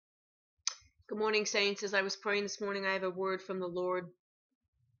Good morning, saints. As I was praying this morning, I have a word from the Lord.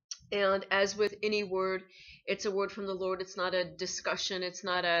 And as with any word, it's a word from the Lord. It's not a discussion. It's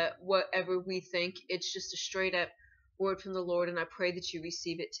not a whatever we think. It's just a straight up word from the Lord. And I pray that you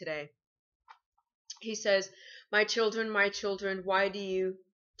receive it today. He says, my children, why do you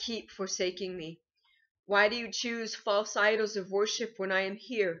keep forsaking me? Why do you choose false idols of worship when I am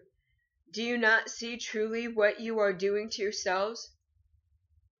here? Do you not see truly what you are doing to yourselves?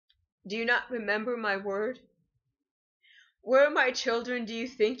 Do you not remember my word? Where, my children, do you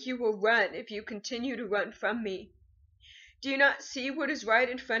think you will run if you continue to run from me? Do you not see what is right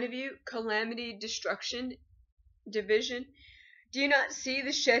in front of you? Calamity, destruction, division. Do you not see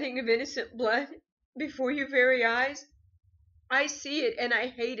the shedding of innocent blood before your very eyes? I see it and I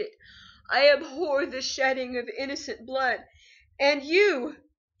hate it. I abhor the shedding of innocent blood. And you,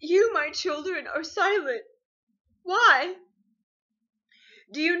 my children, are silent. Why?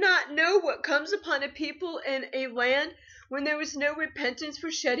 Do you not know what comes upon a people and a land when there is no repentance for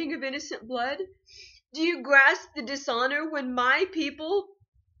shedding of innocent blood? Do you grasp the dishonor when my people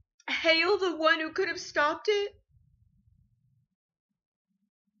hail the one who could have stopped it?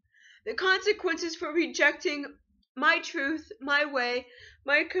 The consequences for rejecting my truth, my way,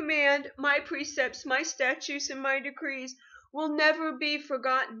 my command, my precepts, my statutes, and my decrees will never be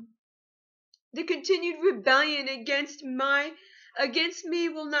forgotten. The continued rebellion against me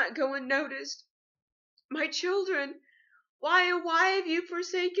will not go unnoticed. My children, why have you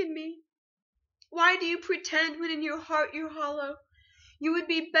forsaken me? Why do you pretend when in your heart you're hollow? You would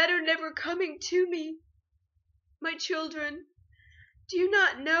be better never coming to me. My children, do you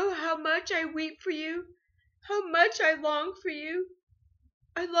not know how much I weep for you? How much I long for you?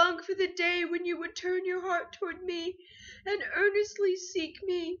 I long for the day when you would turn your heart toward me and earnestly seek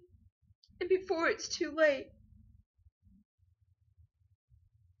me, and before it's too late.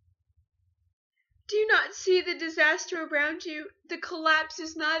 Do you not see the disaster around you? The collapse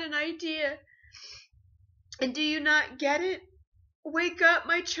is not an idea. And do you not get it? Wake up,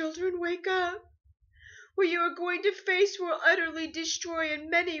 my children, wake up. What you are going to face will utterly destroy, and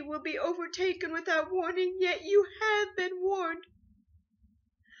many will be overtaken without warning, yet you have been warned.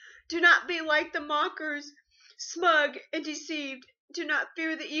 Do not be like the mockers, smug and deceived. Do not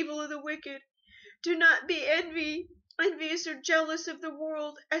fear the evil of the wicked. Do not be envious or jealous of the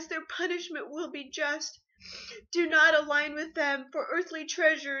world, as their punishment will be just. Do not align with them for earthly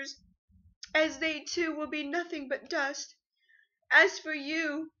treasures, as they too will be nothing but dust. As for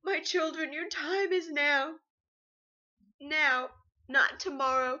you, my children, your time is now. Now, not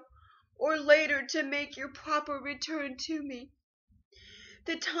tomorrow or later, to make your proper return to me.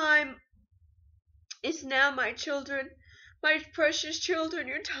 The time is now, my children, my precious children,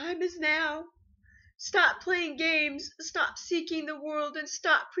 your time is now. Stop playing games, stop seeking the world, and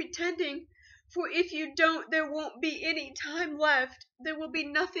stop pretending. For if you don't, there won't be any time left. There will be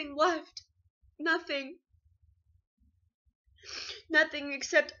nothing left. Nothing. Nothing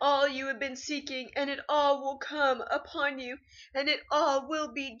except all you have been seeking, and it all will come upon you, and it all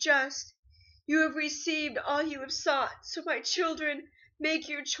will be just. You have received all you have sought, so my children, make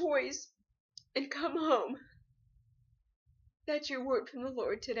your choice and come home. That's your word from the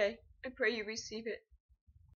Lord today. I pray you receive it.